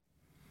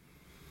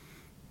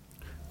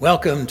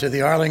Welcome to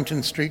the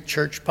Arlington Street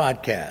Church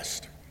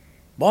Podcast.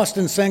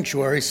 Boston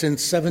Sanctuary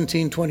since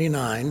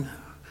 1729,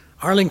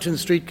 Arlington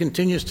Street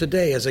continues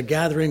today as a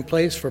gathering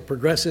place for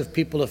progressive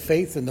people of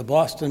faith in the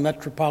Boston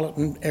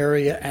metropolitan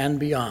area and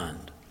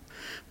beyond.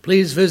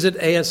 Please visit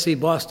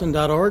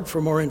ascboston.org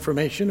for more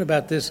information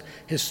about this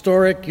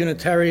historic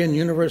Unitarian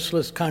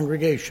Universalist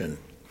congregation.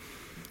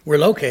 We're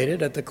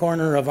located at the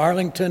corner of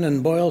Arlington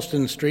and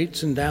Boylston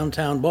Streets in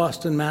downtown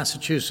Boston,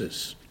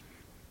 Massachusetts.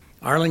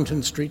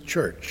 Arlington Street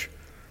Church,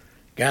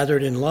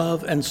 gathered in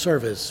love and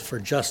service for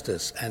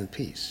justice and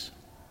peace.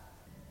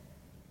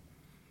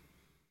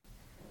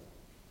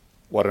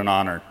 What an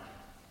honor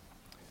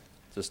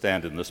to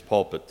stand in this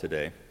pulpit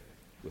today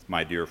with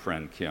my dear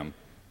friend Kim.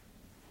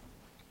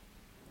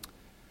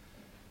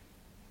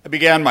 I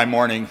began my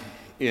morning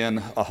in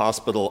a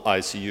hospital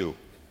ICU,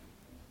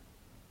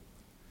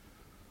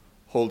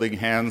 holding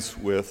hands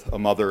with a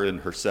mother in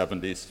her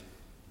 70s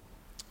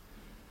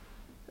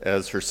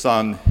as her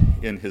son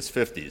in his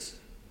 50s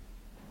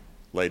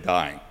lay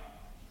dying.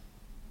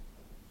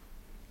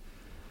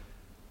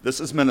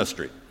 This is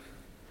ministry.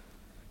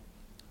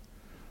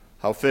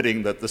 How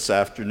fitting that this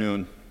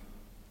afternoon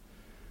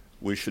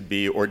we should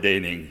be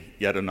ordaining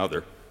yet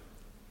another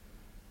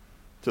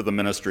to the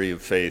ministry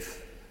of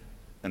faith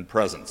and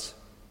presence.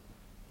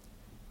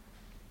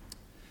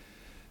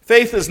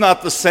 Faith is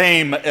not the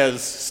same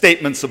as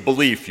statements of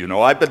belief, you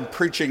know. I've been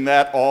preaching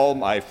that all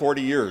my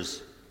 40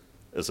 years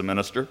as a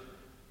minister.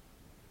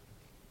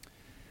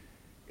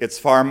 It's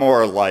far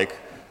more like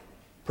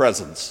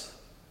presence,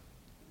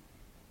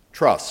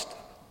 trust,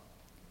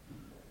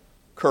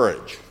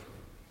 courage.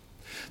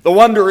 The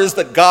wonder is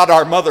that God,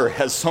 our Mother,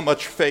 has so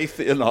much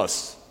faith in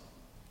us,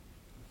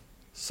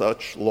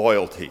 such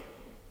loyalty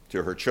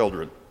to her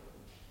children.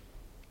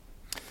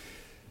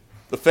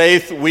 The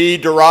faith we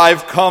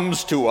derive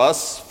comes to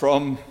us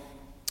from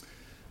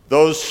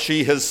those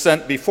she has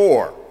sent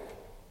before,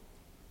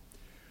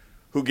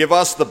 who give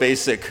us the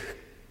basic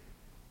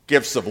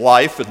gifts of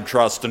life and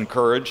trust and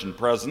courage and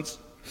presence.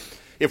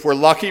 If we're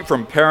lucky,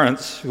 from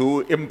parents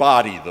who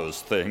embody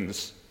those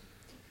things,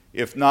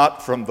 if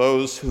not from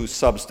those who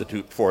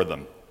substitute for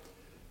them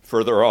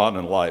further on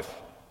in life.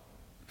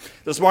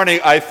 This morning,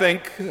 I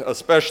think,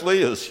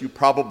 especially as you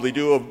probably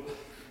do, of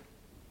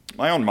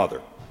my own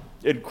mother.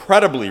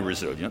 Incredibly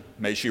resilient,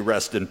 may she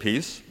rest in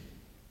peace.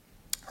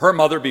 Her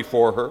mother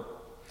before her,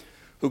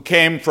 who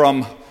came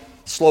from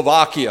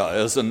Slovakia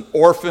as an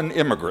orphan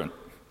immigrant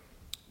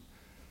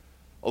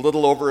a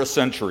little over a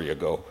century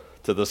ago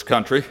to this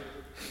country,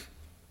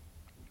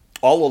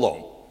 all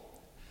alone.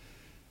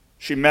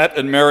 She met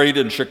and married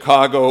in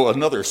Chicago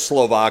another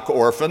Slovak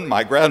orphan,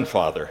 my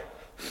grandfather,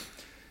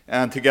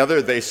 and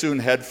together they soon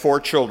had 4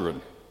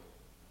 children.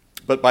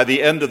 But by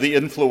the end of the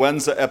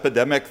influenza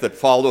epidemic that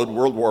followed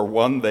World War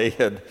I,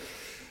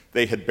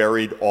 they had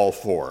buried all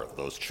 4 of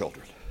those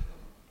children.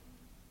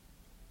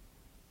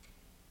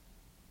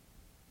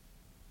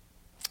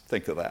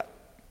 Think of that.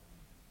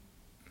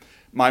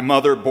 My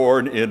mother,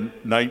 born in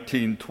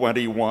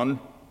 1921,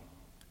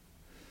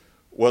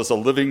 was a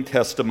living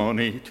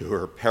testimony to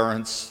her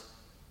parents'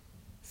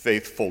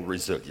 faithful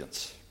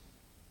resilience,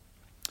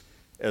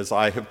 as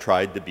I have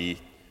tried to be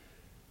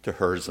to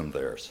hers and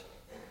theirs.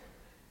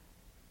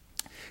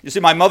 You see,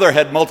 my mother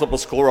had multiple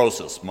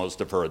sclerosis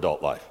most of her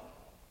adult life.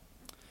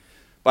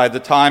 By the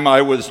time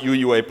I was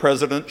UUA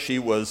president, she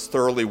was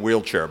thoroughly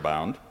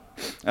wheelchair-bound,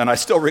 and I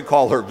still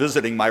recall her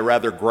visiting my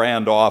rather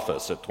grand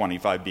office at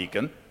 25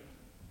 Beacon,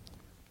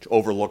 which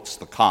overlooks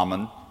the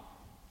Common,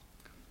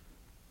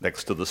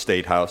 next to the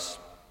State House.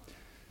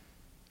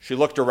 She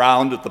looked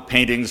around at the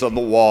paintings on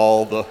the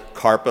wall, the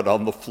carpet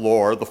on the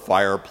floor, the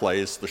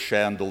fireplace, the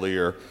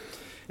chandelier,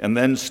 and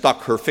then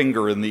stuck her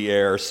finger in the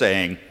air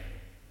saying,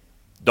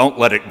 "Don't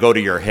let it go to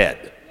your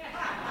head."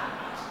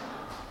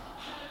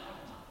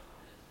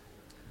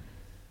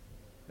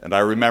 And I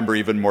remember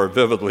even more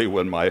vividly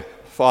when my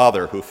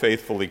father, who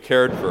faithfully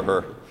cared for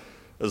her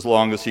as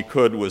long as he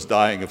could, was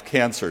dying of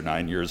cancer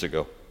 9 years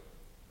ago.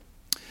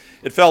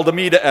 It fell to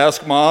me to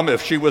ask Mom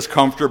if she was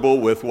comfortable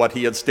with what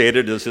he had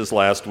stated as his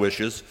last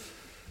wishes,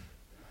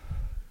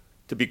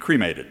 to be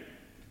cremated.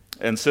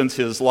 And since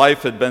his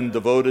life had been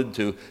devoted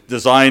to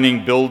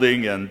designing,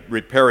 building, and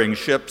repairing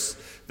ships,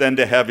 then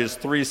to have his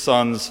 3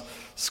 sons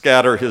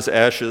scatter his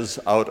ashes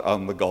out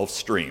on the Gulf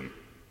Stream.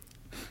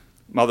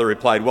 Mother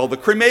replied, "Well, the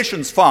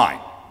cremation's fine.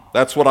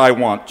 That's what I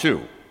want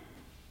too.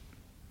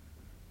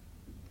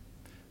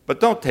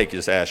 But don't take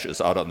his ashes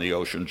out on the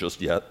ocean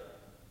just yet.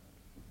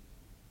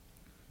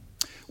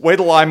 Wait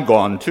till I'm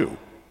gone too.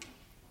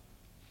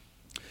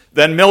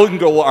 Then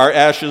mingle our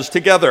ashes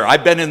together.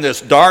 I've been in this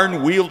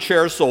darn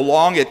wheelchair so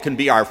long it can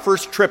be our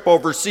first trip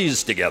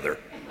overseas together."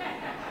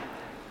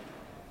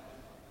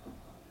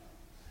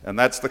 And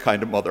that's the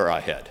kind of mother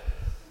I had,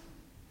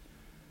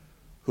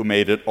 who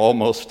made it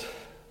almost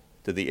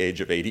to the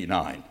age of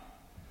 89,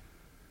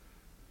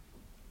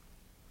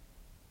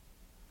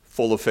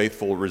 full of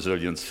faithful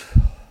resilience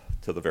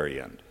to the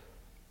very end.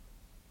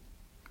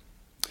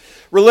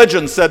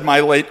 Religion, said my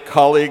late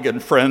colleague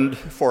and friend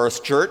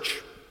Forrest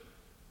Church,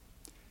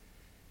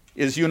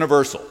 is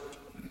universal,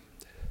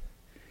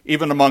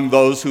 even among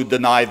those who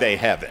deny they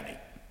have any.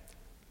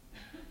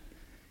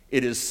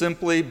 It is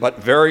simply but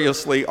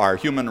variously our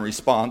human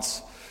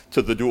response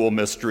to the dual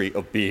mystery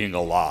of being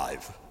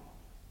alive,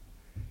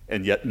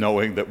 and yet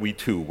knowing that we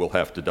too will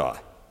have to die.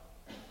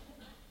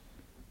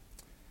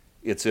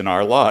 It's in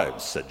our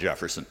lives, said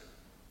Jefferson,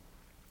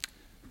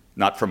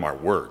 not from our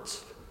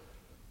words,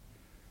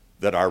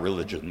 that our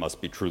religion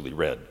must be truly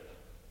read.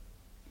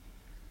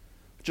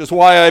 Which is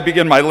why I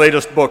begin my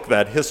latest book,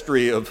 that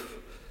history of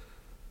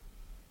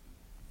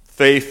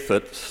faith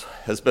that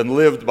has been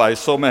lived by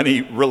so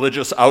many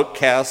religious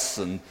outcasts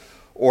and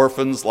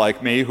orphans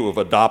like me who have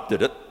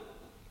adopted it,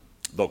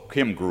 though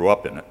Kim grew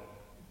up in it,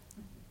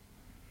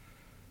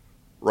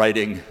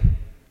 writing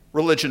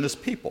Religion as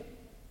People.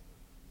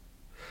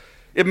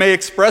 It may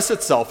express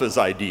itself as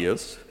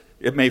ideas,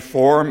 it may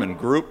form in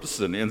groups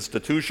and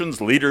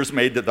institutions, leaders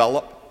may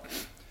develop,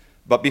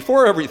 but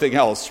before everything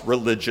else,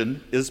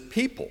 religion is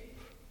people.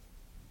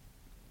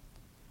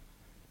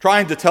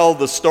 Trying to tell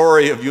the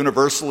story of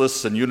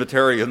Universalists and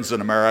Unitarians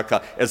in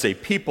America as a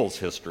people's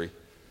history,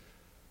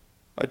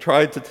 I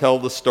tried to tell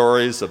the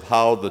stories of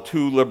how the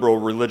two liberal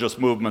religious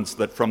movements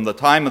that from the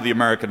time of the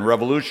American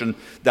Revolution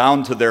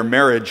down to their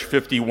marriage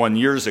 51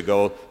 years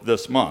ago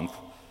this month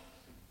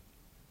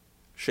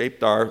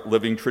shaped our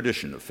living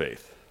tradition of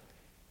faith.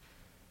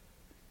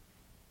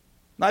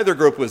 Neither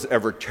group was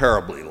ever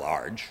terribly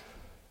large,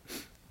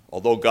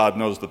 although God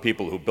knows the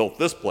people who built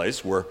this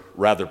place were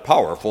rather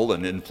powerful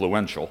and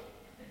influential.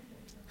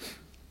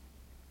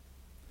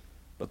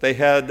 But they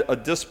had a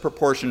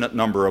disproportionate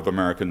number of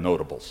American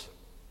notables.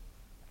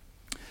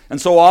 And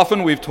so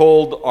often we've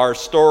told our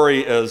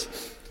story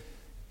as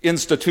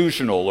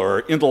institutional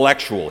or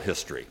intellectual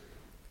history,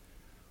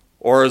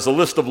 or as a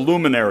list of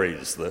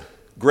luminaries, the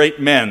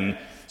great men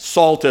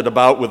salted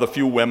about with a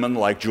few women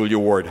like Julia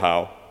Ward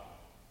Howe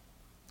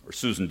or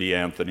Susan B.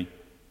 Anthony.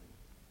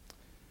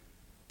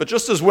 But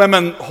just as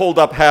women hold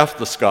up half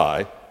the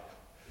sky,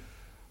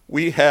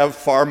 we have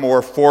far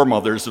more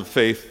foremothers of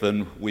faith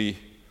than we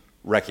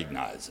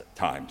recognize at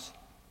times.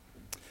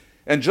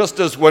 And just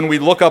as when we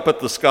look up at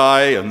the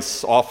sky and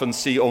often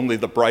see only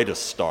the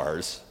brightest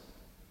stars,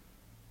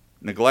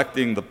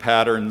 neglecting the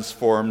patterns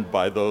formed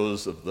by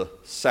those of the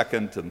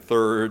second and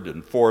third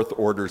and fourth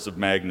orders of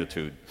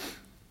magnitude,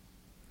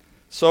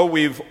 so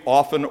we've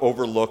often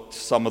overlooked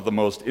some of the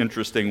most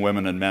interesting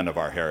women and men of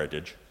our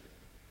heritage.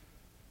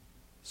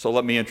 So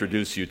let me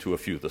introduce you to a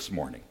few this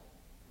morning.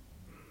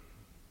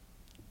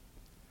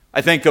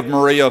 I think of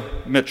Maria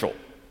Mitchell,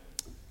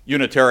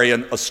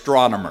 Unitarian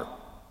astronomer,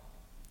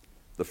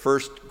 the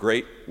first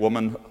great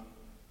woman,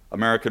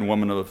 American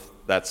woman of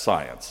that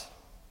science.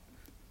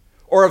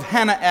 Or of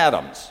Hannah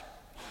Adams,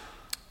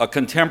 a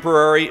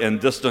contemporary and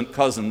distant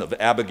cousin of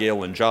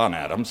Abigail and John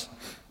Adams.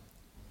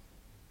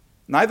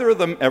 Neither of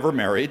them ever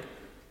married,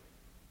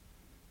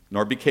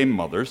 nor became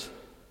mothers.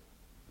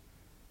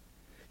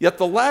 Yet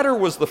the latter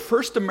was the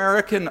first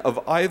American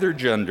of either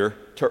gender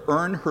to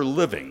earn her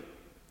living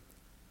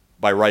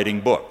by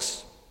writing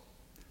books.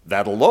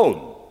 That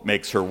alone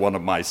makes her one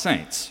of my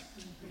saints.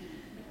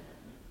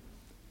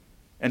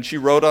 And she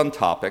wrote on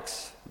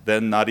topics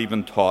then not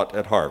even taught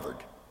at Harvard: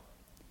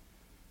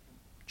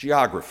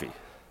 geography,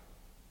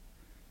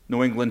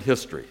 New England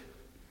history,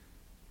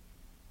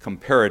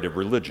 comparative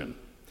religion,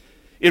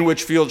 in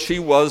which field she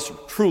was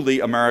truly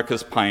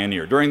America's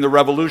pioneer. During the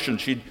Revolution,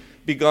 she'd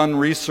begun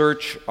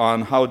research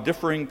on how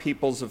differing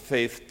peoples of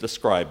faith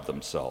described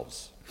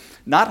themselves,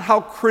 not how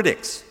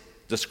critics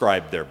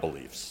described their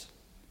beliefs,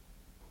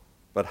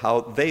 but how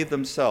they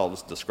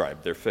themselves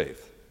described their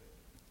faith.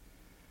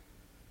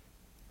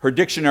 Her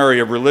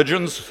Dictionary of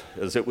Religions,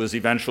 as it was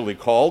eventually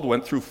called,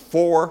 went through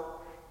 4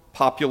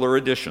 popular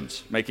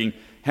editions, making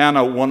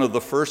Hannah one of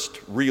the first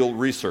real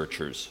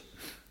researchers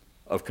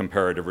of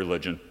comparative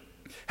religion,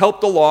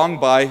 helped along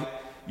by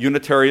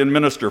Unitarian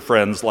minister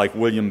friends like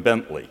William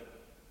Bentley,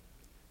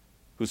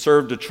 who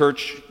served a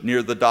church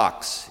near the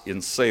docks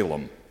in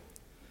Salem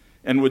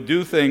and would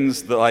do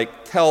things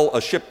like tell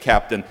a ship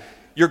captain,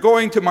 "You're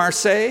going to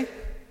Marseille?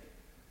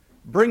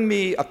 Bring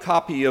me a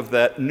copy of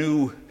that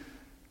new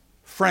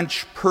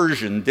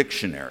French-Persian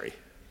dictionary.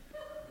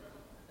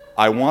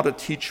 I want to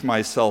teach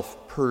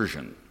myself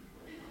Persian."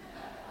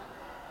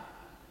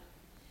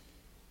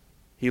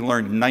 He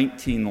learned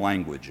 19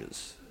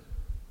 languages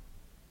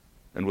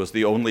and was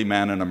the only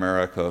man in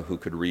America who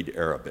could read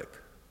Arabic.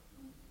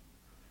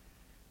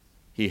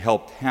 He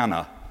helped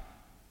Hannah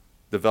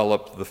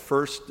develop the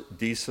first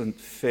decent,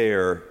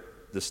 fair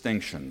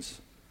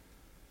distinctions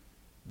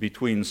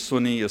between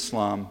Sunni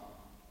Islam,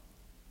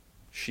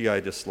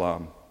 Shiite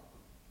Islam,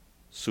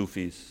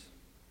 Sufis,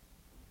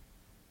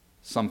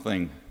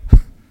 something,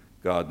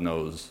 God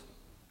knows,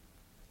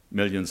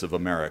 millions of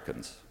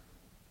Americans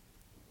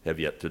have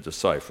yet to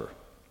decipher.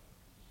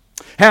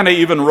 Hannah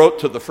even wrote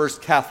to the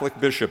first Catholic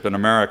bishop in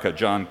America,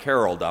 John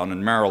Carroll, down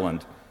in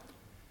Maryland,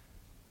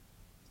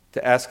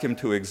 to ask him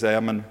to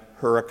examine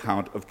her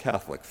account of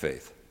Catholic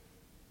faith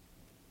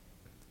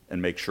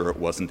and make sure it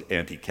wasn't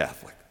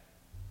anti-Catholic.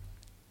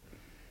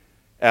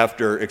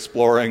 After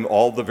exploring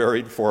all the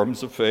varied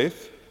forms of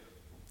faith,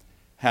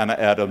 Hannah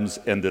Adams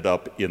ended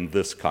up in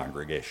this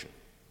congregation,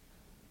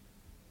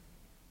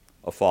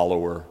 a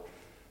follower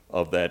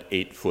of that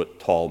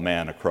 8-foot-tall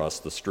man across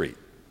the street,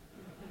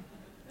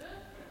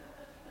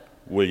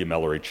 William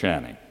Ellery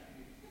Channing.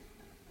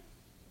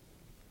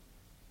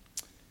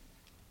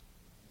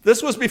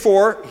 This was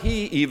before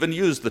he even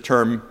used the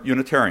term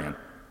Unitarian,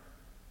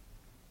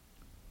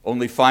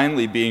 only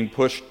finally being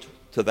pushed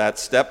to that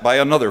step by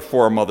another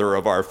foremother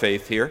of our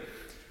faith here,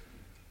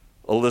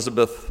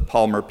 Elizabeth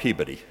Palmer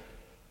Peabody.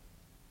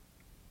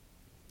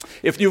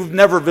 If you've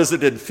never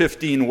visited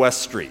 15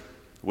 West Street,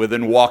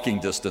 within walking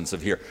distance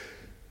of here,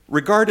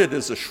 regard it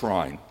as a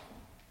shrine.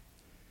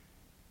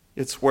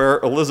 It's where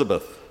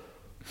Elizabeth,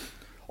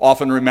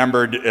 often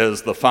remembered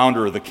as the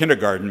founder of the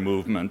kindergarten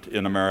movement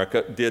in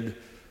America,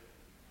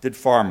 did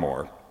far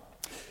more.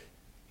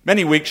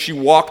 Many weeks she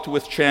walked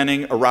with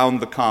Channing around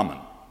the Common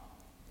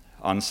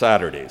on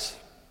Saturdays,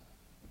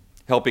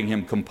 helping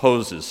him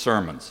compose his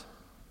sermons,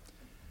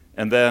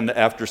 and then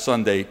after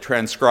Sunday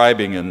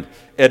transcribing and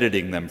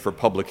editing them for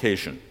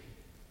publication.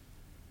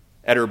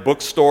 At her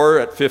bookstore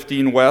at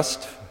 15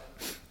 West,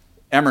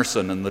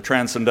 Emerson and the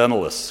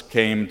Transcendentalists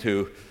came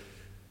to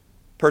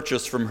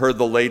purchase from her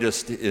the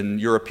latest in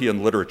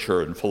European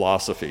literature and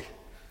philosophy,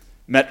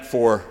 met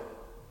for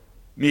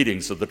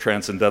meetings of the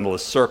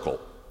Transcendentalist Circle.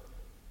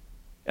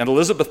 And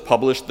Elizabeth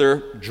published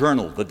their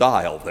journal, The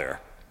Dial, there.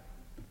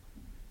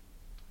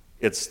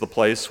 It's the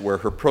place where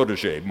her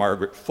protege,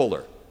 Margaret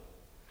Fuller,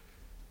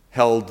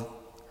 held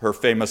her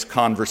famous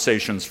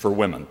Conversations for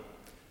Women,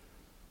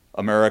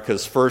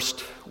 America's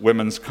first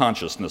women's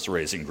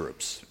consciousness-raising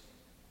groups.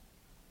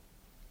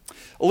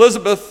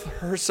 Elizabeth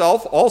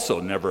herself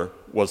also never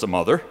was a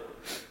mother.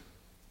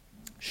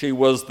 She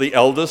was the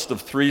eldest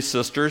of 3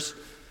 sisters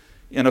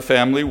in a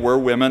family where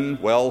women,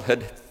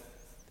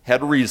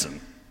 had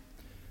reason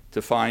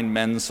to find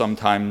men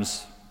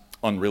sometimes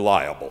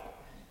unreliable.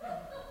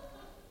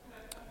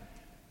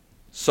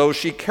 So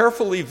she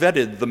carefully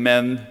vetted the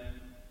men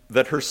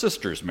that her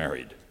sisters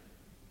married.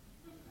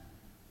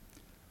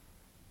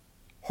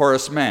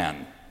 Horace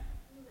Mann,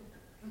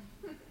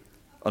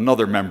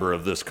 another member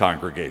of this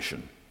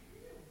congregation,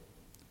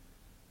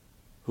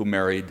 who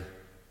married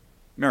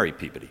Mary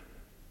Peabody,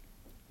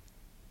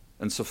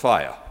 and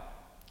Sophia,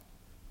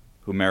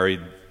 who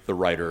married the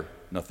writer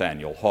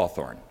Nathaniel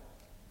Hawthorne,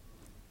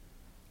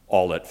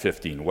 all at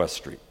 15 West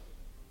Street.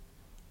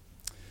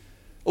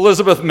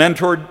 Elizabeth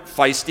mentored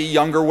feisty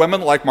younger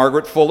women like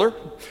Margaret Fuller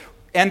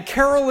and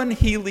Carolyn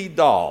Healy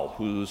Dahl,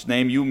 whose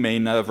name you may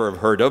never have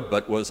heard of,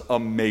 but was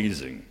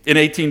amazing. In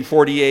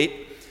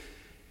 1848,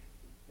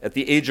 at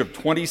the age of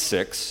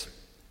 26,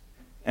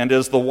 and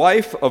as the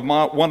wife of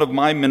one of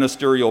my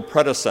ministerial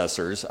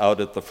predecessors out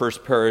at the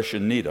First Parish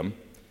in Needham,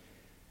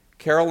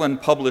 Carolyn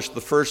published the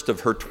first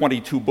of her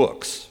 22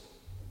 books.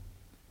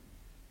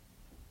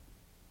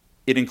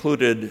 It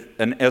included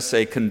an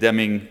essay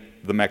condemning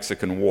the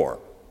Mexican War,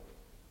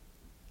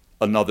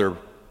 another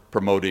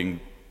promoting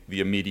the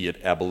immediate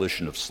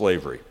abolition of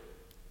slavery,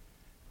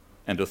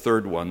 and a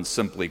third one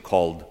simply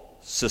called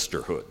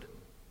Sisterhood.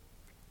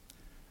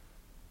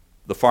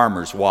 The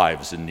farmers'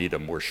 wives in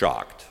Needham were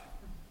shocked.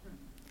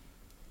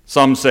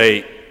 Some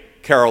say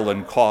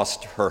Carolyn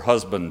cost her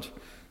husband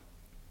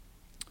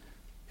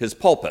his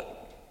pulpit.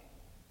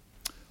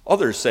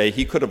 Others say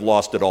he could have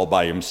lost it all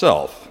by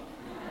himself.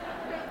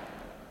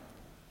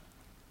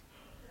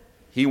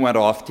 He went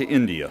off to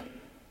India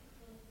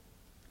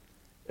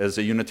as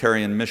a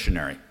Unitarian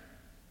missionary,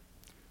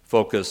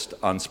 focused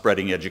on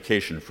spreading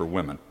education for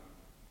women.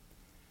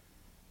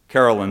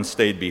 Carolyn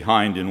stayed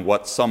behind in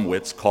what some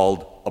wits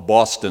called a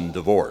Boston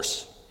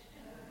divorce,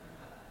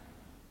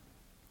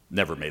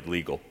 never made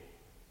legal,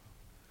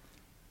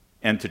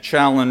 and to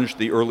challenge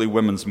the early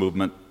women's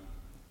movement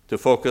to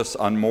focus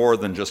on more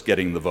than just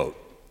getting the vote,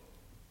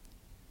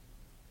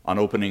 on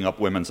opening up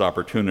women's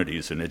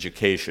opportunities in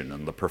education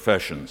and the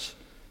professions,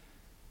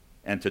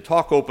 and to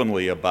talk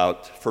openly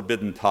about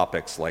forbidden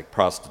topics like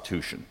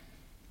prostitution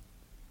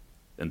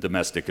and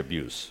domestic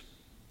abuse.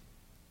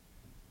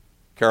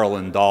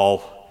 Carolyn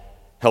Dahl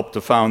helped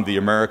to found the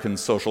American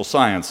Social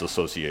Science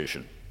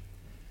Association,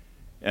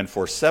 and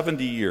for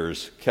 70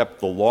 years kept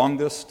the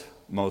longest,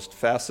 most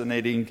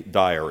fascinating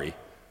diary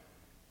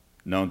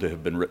known to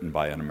have been written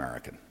by an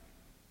American.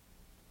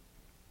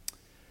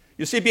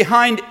 You see,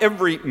 behind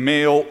every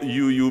male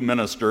UU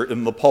minister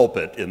in the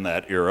pulpit in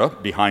that era,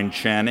 behind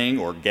Channing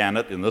or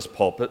Gannett in this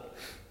pulpit,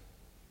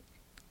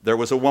 there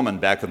was a woman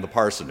back in the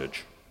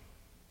parsonage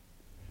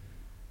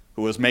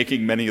who was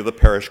making many of the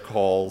parish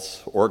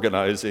calls,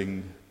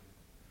 organizing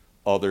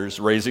others,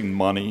 raising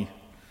money,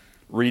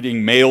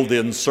 reading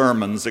mailed-in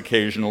sermons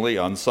occasionally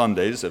on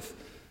Sundays if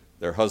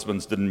their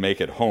husbands didn't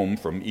make it home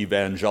from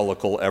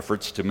evangelical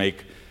efforts to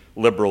make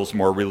liberals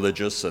more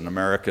religious and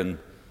American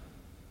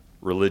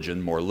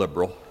religion more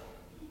liberal.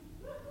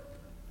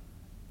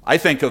 I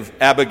think of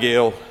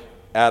Abigail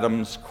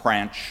Adams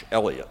Cranch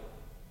Elliott,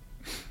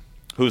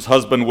 whose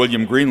husband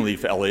William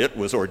Greenleaf Elliott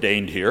was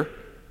ordained here,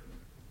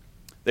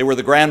 They were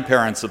the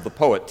grandparents of the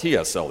poet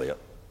T.S. Eliot.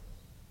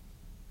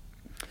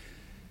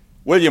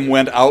 William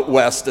went out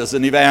west as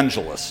an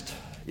evangelist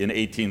in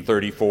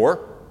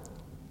 1834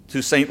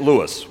 to St.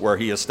 Louis, where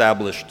he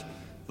established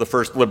the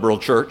first liberal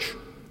church,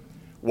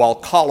 while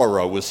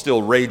cholera was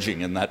still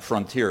raging in that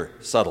frontier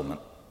settlement.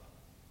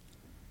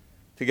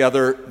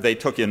 Together, they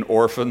took in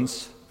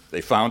orphans,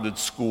 they founded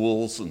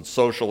schools and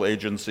social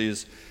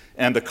agencies,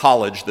 and a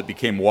college that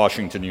became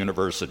Washington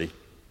University,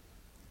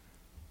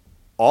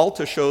 all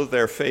to show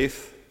their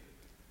faith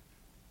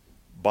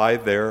by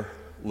their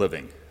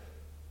living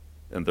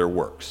and their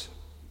works.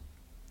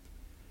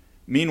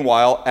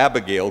 Meanwhile,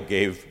 Abigail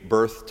gave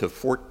birth to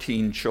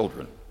 14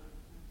 children,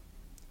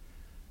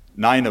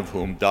 9 of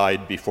whom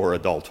died before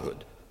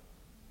adulthood.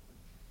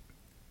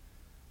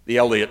 The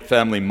Eliot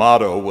family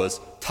motto was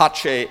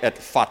tace et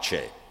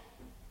face,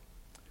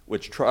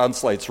 which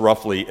translates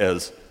roughly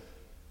as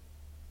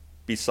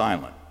be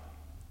silent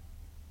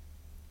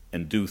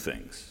and do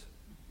things.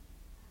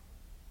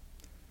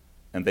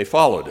 And they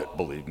followed it,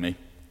 believe me,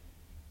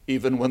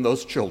 even when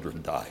those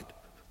children died.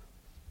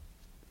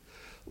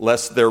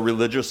 Lest their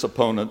religious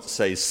opponents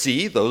say,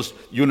 see, those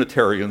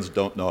Unitarians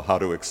don't know how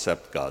to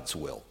accept God's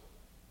will.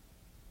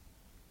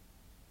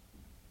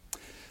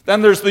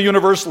 Then there's the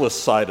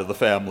Universalist side of the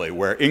family,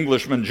 where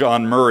Englishman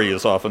John Murray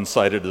is often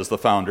cited as the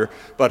founder,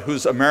 but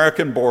whose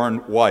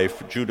American-born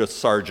wife, Judith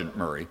Sargent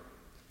Murray,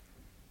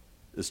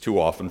 is too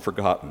often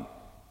forgotten.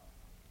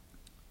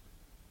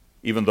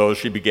 Even though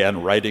she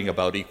began writing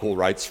about equal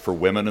rights for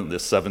women in the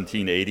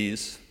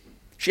 1780s,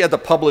 she had to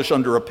publish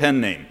under a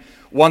pen name.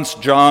 Once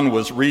John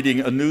was reading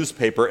a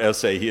newspaper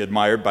essay he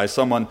admired by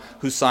someone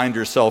who signed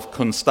herself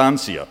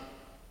Constancia.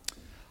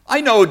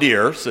 "I know,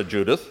 dear," said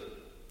Judith.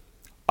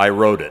 "I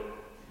wrote it."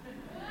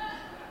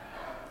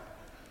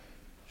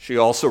 She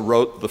also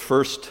wrote the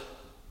first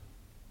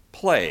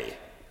play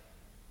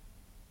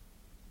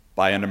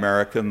by an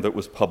American that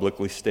was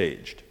publicly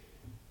staged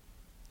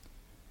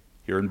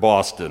here in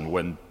Boston,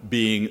 when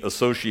being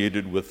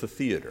associated with the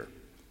theater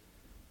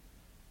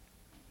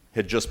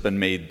had just been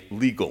made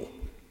legal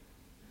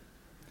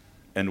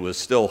and was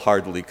still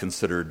hardly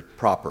considered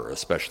proper,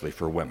 especially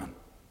for women.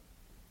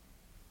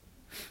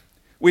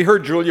 We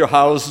heard Julia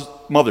Howe's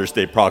Mother's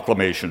Day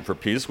proclamation for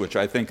peace, which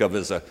I think of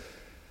as a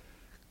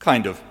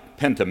kind of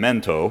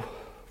pentimento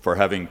for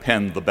having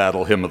penned the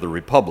Battle Hymn of the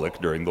Republic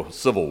during the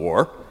Civil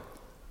War.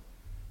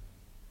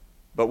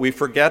 But we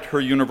forget her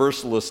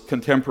Universalist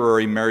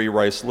contemporary Mary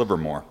Rice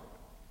Livermore,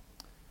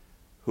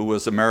 who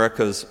was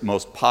America's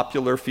most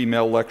popular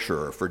female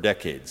lecturer for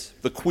decades,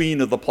 the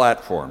queen of the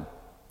platform.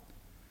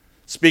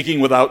 Speaking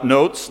without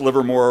notes,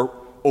 Livermore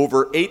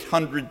over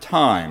 800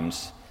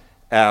 times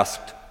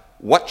asked,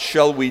 "What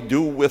shall we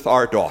do with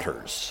our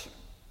daughters?"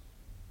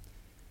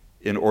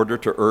 in order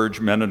to urge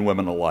men and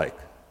women alike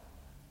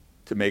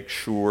to make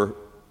sure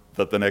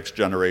that the next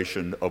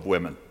generation of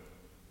women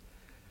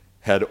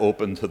had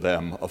open to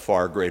them a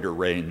far greater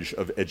range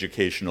of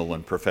educational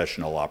and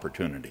professional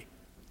opportunity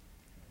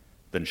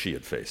than she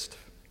had faced.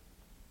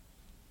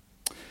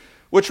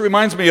 Which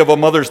reminds me of a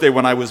Mother's Day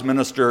when I was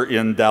minister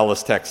in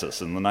Dallas,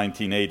 Texas in the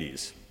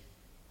 1980s.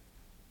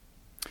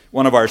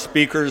 One of our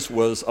speakers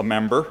was a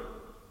member,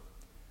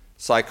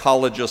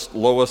 psychologist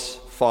Lois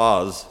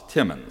Foz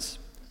Timmons,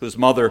 whose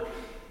mother,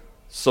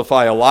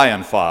 Sophia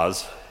Lyon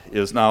Foz,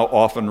 is now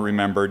often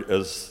remembered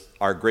as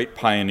our great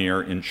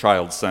pioneer in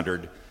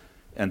child-centered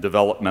and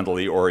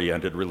developmentally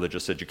oriented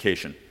religious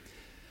education.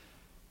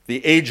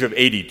 The age of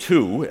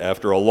 82,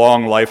 after a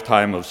long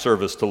lifetime of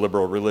service to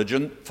liberal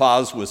religion,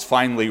 Foz was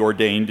finally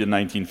ordained in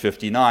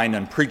 1959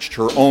 and preached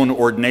her own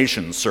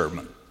ordination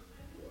sermon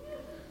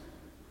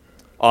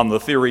on the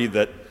theory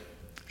that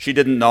she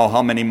didn't know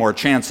how many more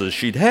chances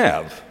she'd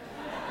have,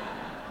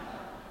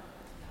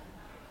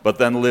 but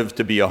then lived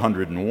to be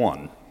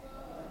 101.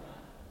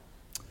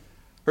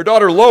 Her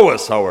daughter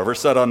Lois, however,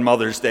 said on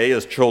Mother's Day,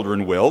 as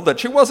children will, that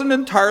she wasn't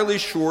entirely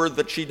sure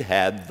that she'd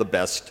had the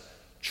best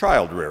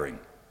child rearing,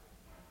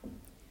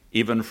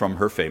 even from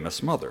her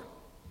famous mother.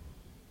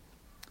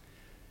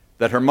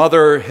 That her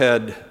mother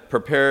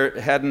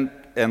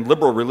and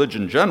liberal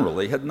religion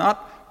generally, had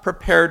not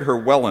prepared her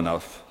well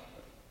enough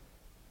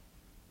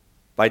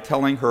by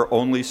telling her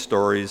only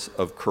stories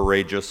of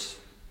courageous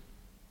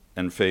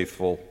and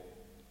faithful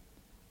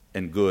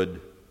and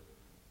good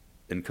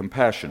and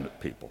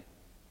compassionate people.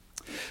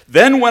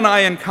 "Then when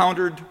I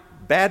encountered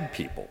bad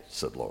people,"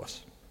 said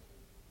Lois,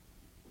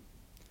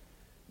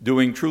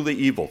 "doing truly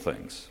evil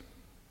things,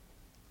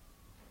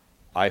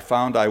 I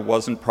found I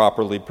wasn't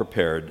properly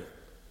prepared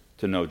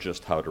to know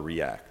just how to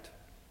react."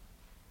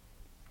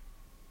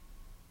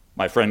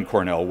 My friend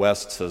Cornel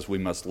West says we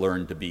must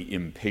learn to be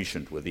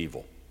impatient with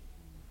evil,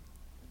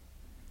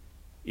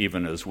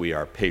 even as we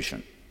are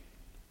patient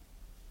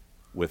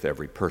with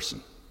every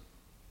person.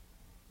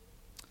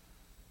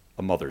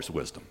 A mother's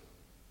wisdom.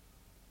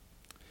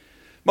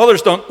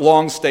 Mothers don't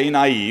long stay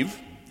naive,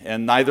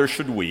 and neither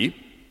should we.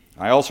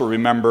 I also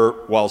remember,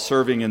 while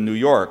serving in New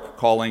York,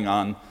 calling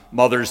on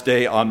Mother's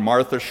Day on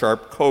Martha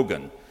Sharp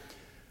Cogan,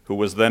 who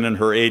was then in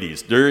her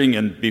 80s, during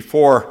and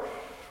before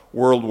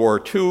World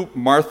War II,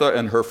 Martha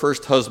and her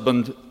first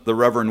husband, the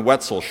Reverend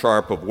Wetzel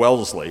Sharp of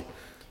Wellesley,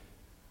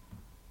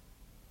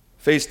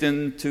 faced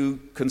into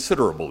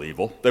considerable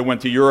evil. They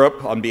went to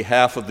Europe on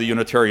behalf of the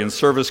Unitarian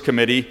Service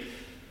Committee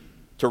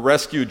to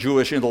rescue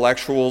Jewish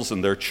intellectuals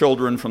and their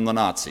children from the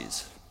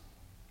Nazis,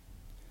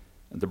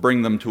 and to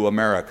bring them to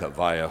America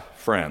via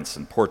France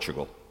and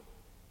Portugal.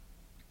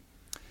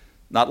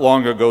 Not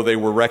long ago, they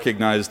were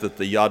recognized at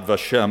the Yad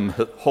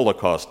Vashem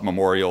Holocaust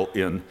Memorial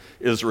in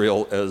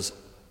Israel as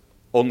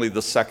only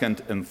the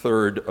second and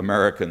third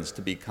Americans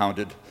to be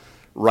counted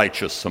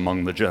righteous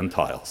among the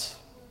Gentiles.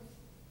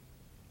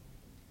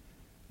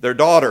 Their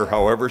daughter,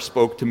 however,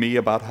 spoke to me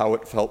about how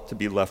it felt to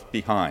be left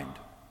behind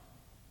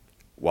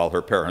while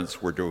her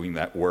parents were doing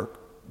that work,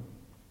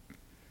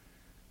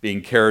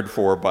 being cared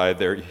for by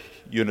their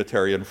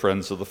Unitarian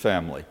friends of the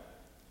family,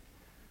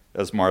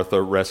 as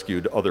Martha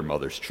rescued other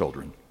mothers'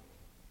 children.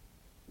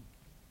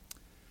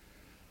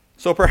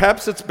 So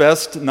perhaps it's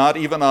best not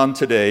even on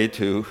today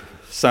to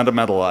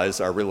sentimentalize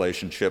our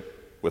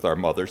relationship with our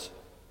mothers.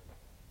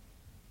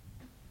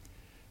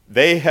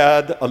 They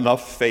had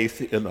enough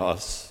faith in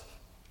us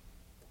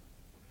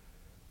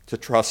to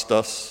trust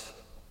us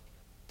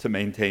to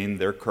maintain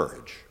their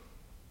courage.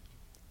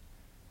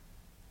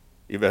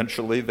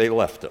 Eventually, they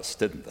left us,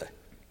 didn't they?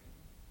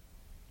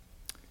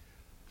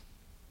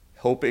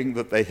 Hoping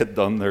that they had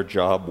done their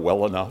job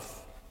well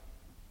enough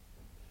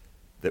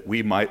that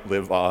we might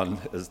live on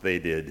as they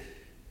did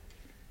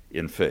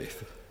in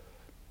faith,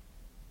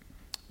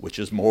 which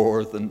is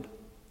more than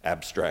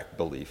abstract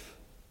belief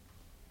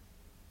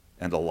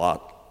and a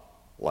lot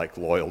like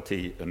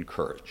loyalty and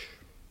courage.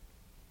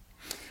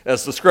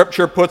 As the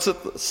scripture puts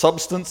it, the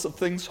substance of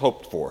things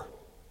hoped for,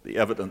 the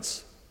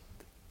evidence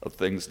of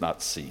things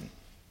not seen.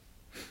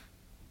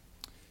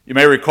 You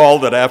may recall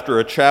that after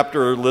a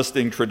chapter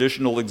listing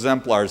traditional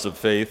exemplars of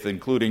faith,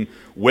 including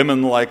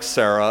women like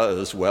Sarah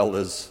as well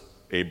as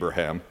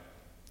Abraham,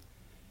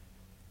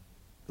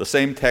 the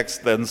same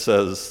text then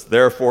says,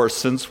 "Therefore,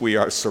 since we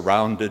are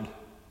surrounded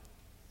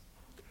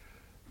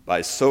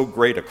by so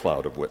great a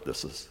cloud of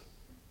witnesses,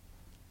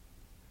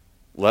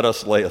 let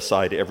us lay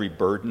aside every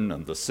burden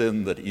and the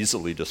sin that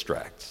easily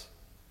distracts,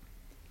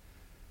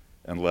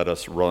 and let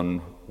us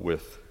run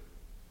with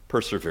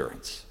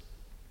perseverance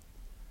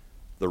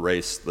the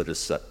race that is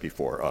set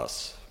before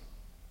us."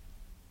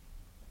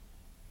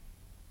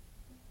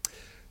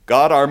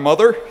 God, our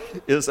Mother,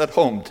 is at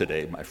home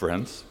today, my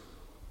friends,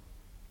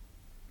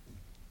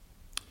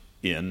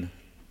 in,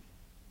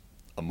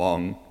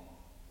 among,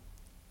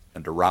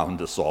 and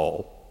around us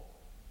all.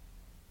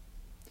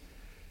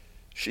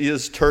 She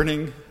is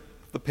turning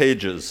the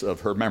pages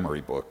of her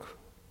memory book.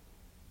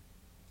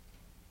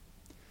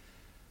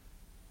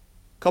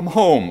 Come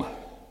home,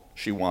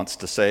 she wants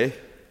to say,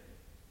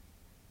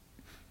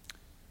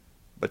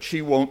 but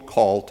she won't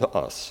call to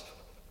us.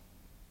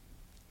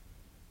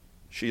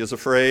 She is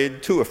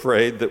afraid, too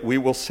afraid, that we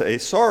will say,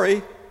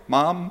 "Sorry,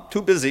 Mom,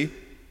 too busy."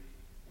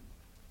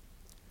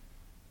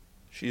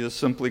 She is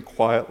simply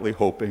quietly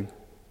hoping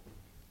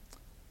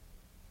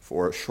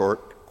for a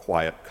short,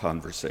 quiet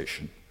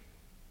conversation.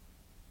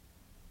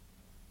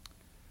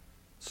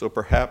 So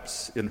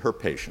perhaps in her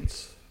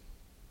patience,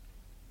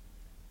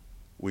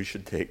 we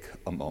should take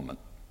a moment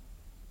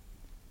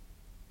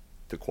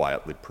to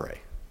quietly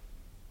pray.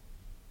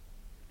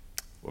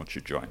 Won't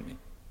you join me?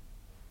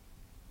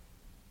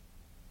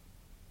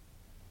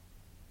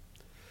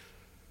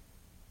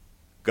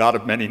 God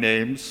of many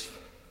names,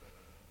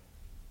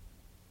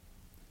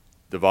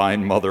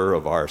 Divine Mother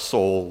of our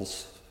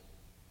souls,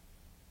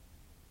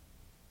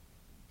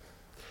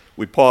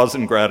 we pause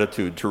in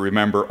gratitude to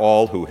remember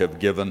all who have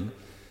given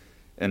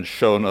and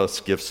shown us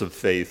gifts of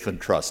faith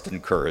and trust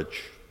and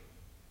courage.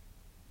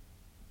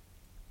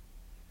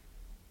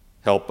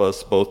 Help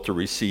us both to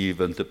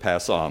receive and to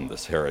pass on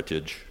this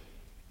heritage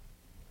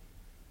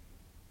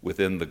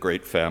within the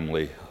great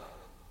family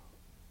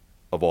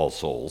of all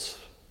souls,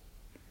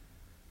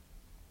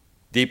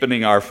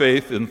 deepening our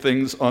faith in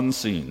things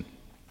unseen,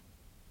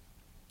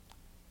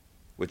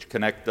 which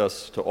connect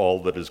us to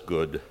all that is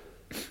good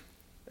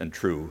and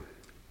true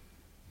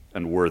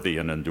and worthy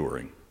and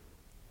enduring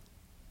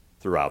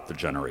throughout the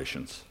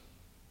generations.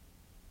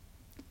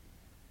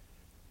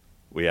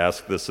 We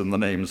ask this in the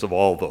names of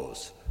all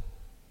those,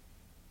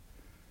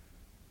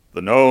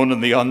 the known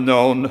and the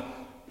unknown,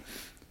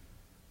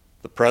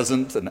 the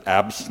present and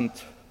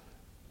absent,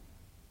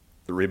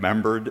 the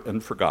remembered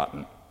and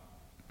forgotten,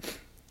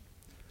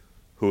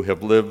 who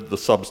have lived the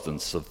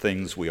substance of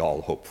things we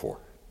all hope for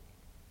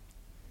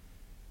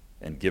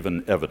and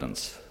given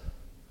evidence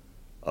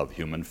of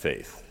human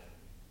faith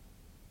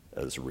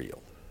as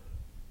real.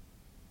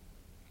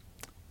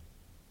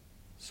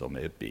 So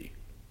may it be.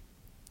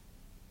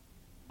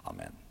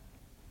 Amen.